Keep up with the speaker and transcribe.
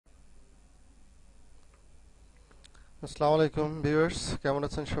আসসালামু আলাইকুম ভিউয়ার্স, কেমন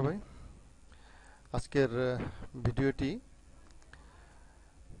আছেন সবাই? আজকের ভিডিওটি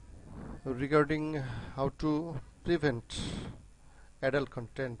regarding how to prevent adult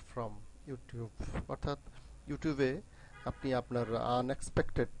content from YouTube. অর্থাৎ ইউটিউবে আপনি আপনার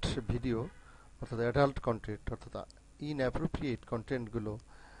আনএক্সপেক্টেড ভিডিও অর্থাৎ অ্যাডাল্ট কন্টেন্ট অর্থাৎ ইনঅ্যাপ্রোপ্রিয়েট কন্টেন্টগুলো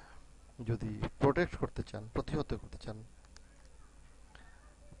যদি প্রোটেক্ট করতে চান, প্রতিহত করতে চান,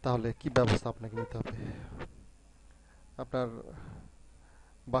 তাহলে কি ব্যবস্থা আপনাকে নিতে হবে? আপনার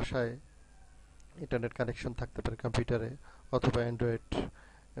বাসায় ইন্টারনেট কানেকশন থাকতে পারে কম্পিউটারে অথবা অ্যান্ড্রয়েড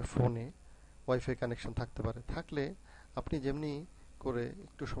ফোনে ওয়াইফাই কানেকশন থাকতে পারে। থাকলে আপনি যেমনি করে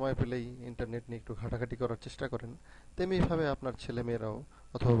একটু সময় পেলেই ইন্টারনেট নিয়ে একটু ঘাটাঘাটি করার চেষ্টা করেন, তেমনিভাবে আপনার ছেলেমেয়েরাও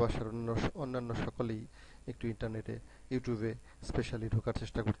অথবা বাসার অন্যান্য সকলেই একটু ইন্টারনেটে ইউটিউবে স্পেশালি ঢোকার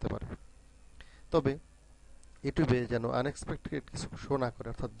চেষ্টা করতে পারে। তবে ইউটিউবে যেন আনএক্সপেক্টেড কিছু শো না করে,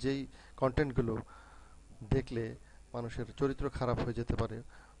 অর্থাৎ যেই কন্টেন্টগুলো দেখলে মানুষের চরিত্র খারাপ হয়ে যেতে পারে,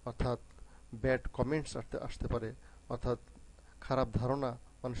 অর্থাৎ ব্যাড কমেন্টস আসতে পারে, অর্থাৎ খারাপ ধারণা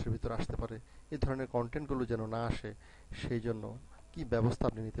মানুষের ভিতর আসতে পারে, এই ধরনের কন্টেন্টগুলো যেন না আসে, সেই জন্য কি ব্যবস্থা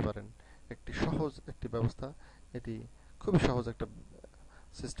আপনি নিতে পারেন? একটি ব্যবস্থা, এটি খুবই সহজ একটা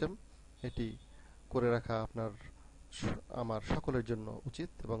সিস্টেম। এটি করে রাখা আমার সকলের জন্য উচিত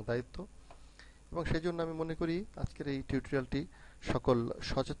এবং দায়িত্ব, এবং সেই জন্য আমি মনে করি আজকের এই টিউটোরিয়ালটি সকল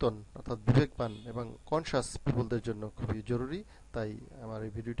সচেতন অর্থাৎ বিবেকবান এবং কনসাস পিপলদের জন্য খুবই জরুরি। তাই আমার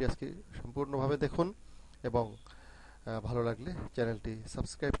এই ভিডিওটি আজকে সম্পূর্ণভাবে দেখুন এবং ভালো লাগলে চ্যানেলটি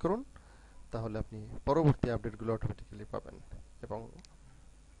সাবস্ক্রাইব করুন, তাহলে আপনি পরবর্তী আপডেটগুলো অটোমেটিক্যালি পাবেন। এবং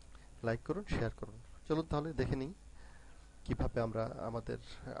লাইক করুন, শেয়ার করুন। চলুন তাহলে দেখে নিই কিভাবে আমরা আমাদের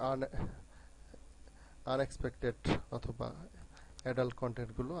আনএক্সপেক্টেড অথবা অ্যাডাল্ট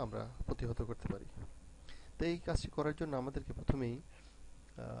কন্টেন্টগুলো আমরা প্রতিহত করতে পারি। তো এই কাজটি করার জন্য আমাদেরকে প্রথমেই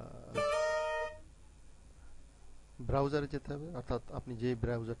ব্রাউজারে যেতে হবে, অর্থাৎ আপনি যেই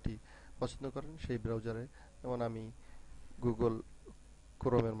ব্রাউজারটি পছন্দ করেন সেই ব্রাউজারে, যেমন আমি গুগল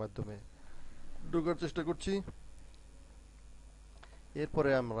ক্রোমের মাধ্যমে ঢোকার চেষ্টা করছি। এরপরে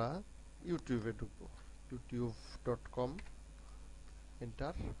আমরা ইউটিউবে ঢুকবো, youtube.com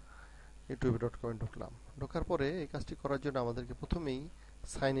এন্টার, youtube.com ঢুকলাম। ঢোকার পরে এই কাজটি করার জন্য আমাদেরকে প্রথমেই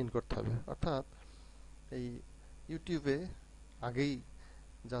সাইন ইন করতে হবে, অর্থাৎ এই ইউটিউবে আগেই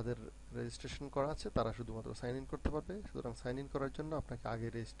যাদের রেজিস্ট্রেশন করা আছে তারা শুধুমাত্র সাইন ইন করতে পারবে। সুতরাং সাইন ইন করার জন্য আপনাকে আগে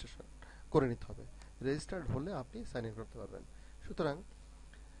রেজিস্ট্রেশন করে নিতে হবে। রেজিস্টার্ড হলে আপনি সাইন ইন করতে পারবেন। সুতরাং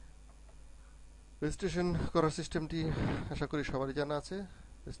রেজিস্ট্রেশন করার সিস্টেমটি আশা করি সবারই জানা আছে।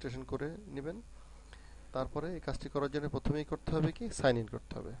 রেজিস্ট্রেশন করে নেবেন। তারপরে এই কাজটি করার জন্য প্রথমেই করতে হবে কি, সাইন ইন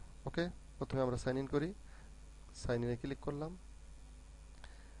করতে হবে। ওকে, প্রথমে আমরা সাইন ইন করি। সাইন ইনে ক্লিক করলাম।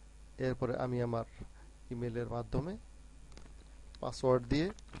 এরপরে আমি আমার ইমেলের মাধ্যমে পাসওয়ার্ড দিয়ে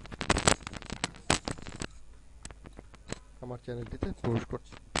আমার চ্যানেলটিতে প্রবেশ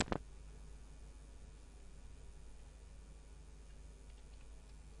করছি।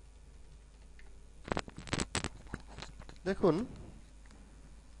 দেখুন,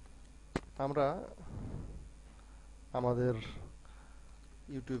 আমরা আমাদের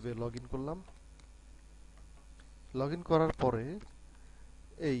ইউটিউবে লগ ইন করলাম। লগ ইন করার পরে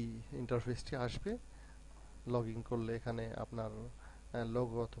এই ইন্টারফেসটি আসবে। লগ ইন করলে এখানে আপনার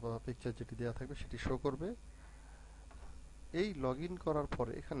লোগো অথবা পিকচার যেটি দেওয়া থাকবে সেটি শো করবে। এই লগ ইন করার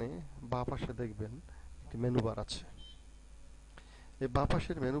পরে এখানে বাঁ পাশে দেখবেন একটি মেনু বার আছে। এই বাঁ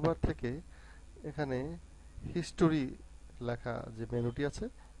পাশের মেনু বার থেকে এখানে হিস্টোরি লেখা যে মেনুটি আছে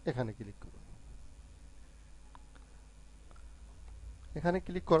এখানে ক্লিক করুন। এখানে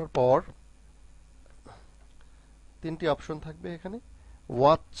ক্লিক করার পর তিনটি অপশন থাকবে এখানে: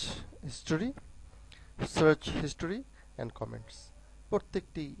 watch history, search history and comments.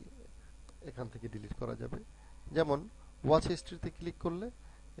 প্রত্যেকটি এখান থেকে ডিলিট করা যাবে। যেমন ওয়াচ হিস্ট্রিতে ক্লিক করলে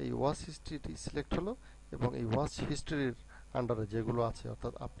এই ওয়াচ হিস্ট্রিটি সিলেক্ট হলো, এবং এই ওয়াচ হিস্ট্রির আন্ডারে যেগুলো আছে,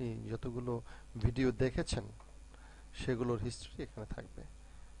 অর্থাৎ আপনি যতগুলো ভিডিও দেখেছেন সেগুলোর হিস্ট্রি এখানে থাকবে।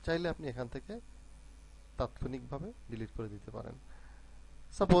 চাইলে আপনি এখান থেকে তাৎক্ষণিকভাবে ডিলিট করে দিতে পারেন।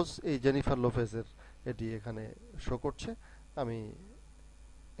 সাপোজ এই জেনিফার লোপেজের এটি এখানে শো করছে, আমি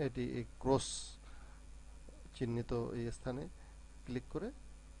এটি এই ক্রস চিহ্নিত এই স্থানে ক্লিক করে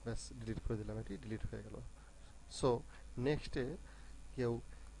ব্যাস ডিলিট করে দিলাম, এটি ডিলিট হয়ে গেল। সো নেক্সটে কেউ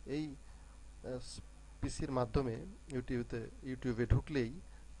এই পিসির মাধ্যমে ইউটিউবে ঢুকলেই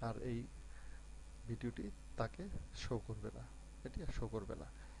আর এই ভিডিওটি তাকে শো করবে না, এটি আর শো করবে না।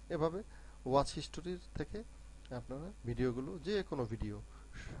 এভাবে ওয়াচ হিস্টোরির থেকে আপনারা ভিডিওগুলো, যে কোনো ভিডিও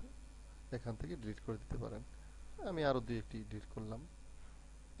এখান থেকে ডিলিট করে দিতে পারেন। আমি আরও দুই একটি ডিলিট করলাম।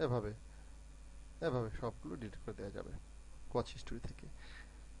 এভাবে এভাবে সবগুলো ডিলিট করে দেওয়া যাবে ওয়াচ হিস্টোরি থেকে।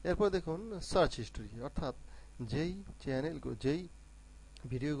 এরপর দেখুন সার্চ হিস্টোরি, অর্থাৎ যেই চ্যানেলগুলো, যেই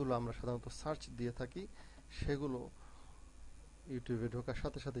ভিডিওগুলো আমরা সাধারণত সার্চ দিয়ে থাকি, সেগুলো ইউটিউবে ঢোকার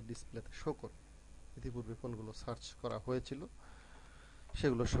সাথে সাথে ডিসপ্লেতে শো করে। ইতিপূর্বে কোনগুলো সার্চ করা হয়েছিল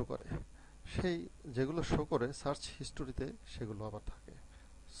সেগুলো শো করে। সেই যেগুলো শো করে সার্চ হিস্টোরিতে সেগুলো আবার থাকে।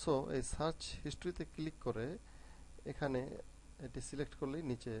 সো এই সার্চ হিস্টোরিতে ক্লিক করে এখানে এটি সিলেক্ট করলেই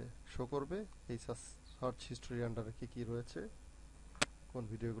নিচে শো করবে এই সার্চ হিস্টোরি আন্ডারে কি কি রয়েছে, কোন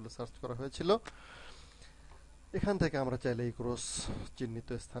ভিডিওগুলো সার্চ করা হয়েছিল। এখান থেকে আমরা চাইলে এই ক্রস চিহ্নিত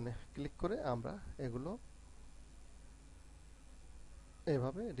স্থানে ক্লিক করে আমরা এগুলো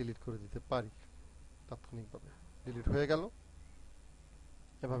এভাবে ডিলিট করে দিতে পারি। তাৎক্ষণিকভাবে ডিলিট হয়ে গেল।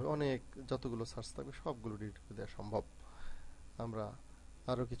 এভাবে অনেক যতগুলো সার্চ থাকবে সবগুলো ডিলিট করে দেওয়া সম্ভব। আমরা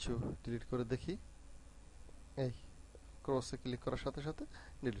আরো কিছু ডিলিট করে দেখি। এই ক্রসে ক্লিক করার সাথে সাথে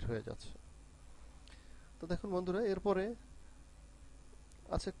ডিলিট হয়ে যাচ্ছে। তো দেখুন বন্ধুরা, এরপরে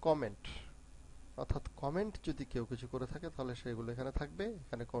আছে কমেন্ট। অর্থাৎ কমেন্ট যদি কেউ কিছু করে থাকে তাহলে সেগুলো এখানে থাকবে।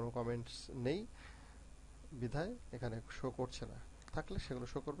 এখানে কোনো কমেন্টস নেই বিধায় এখানে শো করছে না। থাকলে সেগুলো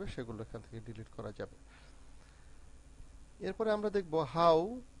শো করবে, সেগুলো এখান থেকে ডিলিট করা যাবে। এরপরে আমরা দেখব how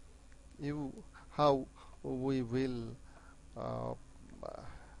we will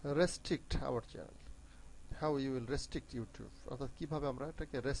restrict our channel. How you will restrict YouTube, অর্থাৎ কিভাবে আমরা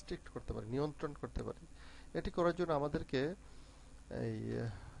এটাকে রেস্ট্রিক্ট করতে পারি, নিয়ন্ত্রণ করতে পারি। এটি করার জন্য আমাদেরকে এই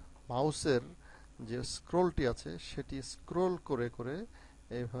মাউসের যে স্ক্রোলটি আছে সেটি স্ক্রোল করে করে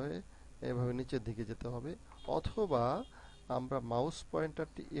এইভাবে এইভাবে নিচের দিকে যেতে হবে, অথবা আমরা মাউস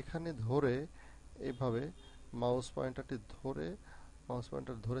পয়েন্টারটি এখানে ধরে এইভাবে মাউস পয়েন্টার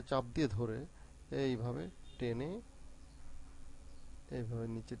ধরে চাপ দিয়ে ধরে এইভাবে টেনে এইভাবে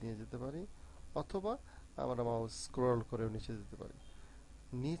নিচে নিয়ে যেতে পারি, অথবা আমরা মাউস স্ক্রল করেও নিচে যেতে পারি।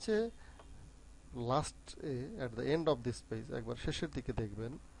 নিচে last at the end of this page, একবার শেষের দিকে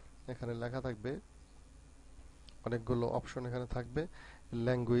দেখবেন এখানে লেখা থাকবে, অনেকগুলো অপশন এখানে থাকবে।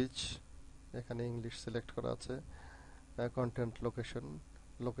 ল্যাঙ্গুয়েজ, এখানে ইংলিশ সিলেক্ট করা আছে। কন্টেন্ট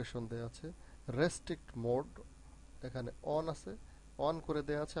লোকেশন দেওয়া আছে। রেস্ট্রিক্ট মোড এখানে অন আছে, অন করে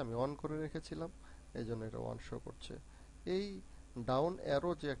দেওয়া আছে, আমি অন করে রেখেছিলাম, এই জন্য এটা অন শো করছে। এই ডাউন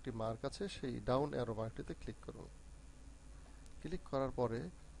অ্যারো যে একটি মার্ক আছে, সেই ডাউন অ্যারো মার্কটিতে ক্লিক করুন। ক্লিক করার পরে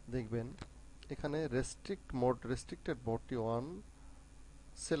দেখবেন এখানে রেস্ট্রিক্টেড মোডটি অন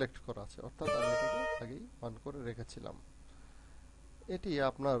সিলেক্ট করা আছে, অর্থাৎ আমি এটাকে আগেই অন করে রেখেছিলাম। এটি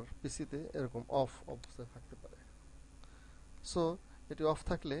আপনার পিসিতে এরকম অফ অবস্থায় থাকতে পারে। সো এটি অফ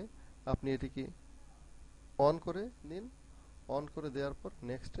থাকলে আপনি এটিকে অন করে নিন। অন করে দেওয়ার পর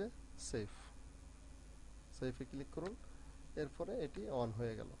নেক্সটে সেফে ক্লিক করুন। এরপরে এটি অন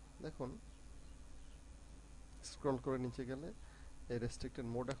হয়ে গেল। দেখুন স্ক্রল করে নিচে গেলে এই রেস্ট্রিক্টেড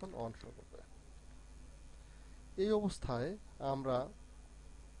মোড এখন অন শো করবে। এই অবস্থায় আমরা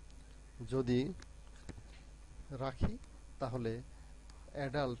যদি রাখি তাহলে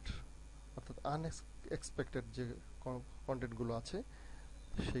অ্যাডাল্ট অর্থাৎ আনএক্সপেক্টেড যে কন্টেন্টগুলো আছে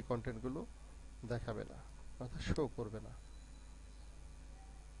সেই কন্টেন্টগুলো দেখাবে না, অর্থাৎ শো করবে না।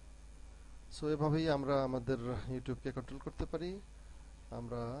 সো এভাবেই আমরা আমাদের ইউটিউবকে কন্ট্রোল করতে পারি।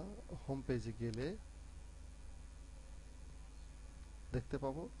 আমরা হোম পেজে গেলে দেখতে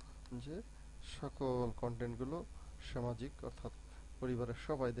পাবো যে সকল কন্টেন্টগুলো সামাজিক, অর্থাৎ পরিবারের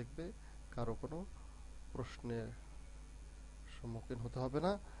সবাই দেখবে, কারো কোনো প্রশ্নের সম্মুখীন হতে হবে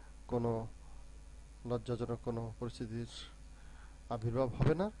না, কোনো লজ্জাজনক কোনো পরিস্থিতির আবির্ভাব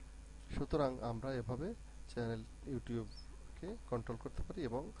হবে না। সুতরাং আমরা এভাবে ইউটিউবকে কন্ট্রোল করতে পারি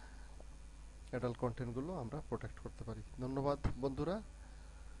এবং অ্যাডাল্ট কন্টেন্টগুলো আমরা প্রোটেক্ট করতে পারি। ধন্যবাদ বন্ধুরা।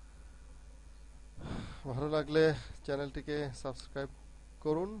 ভালো লাগলে চ্যানেলটিকে সাবস্ক্রাইব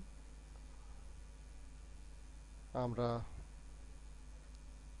করুন। আমরা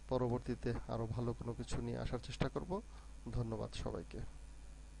পরবর্তীতে আরো ভালো কোনো কিছু নিয়ে আসার চেষ্টা করব। ধন্যবাদ সবাইকে।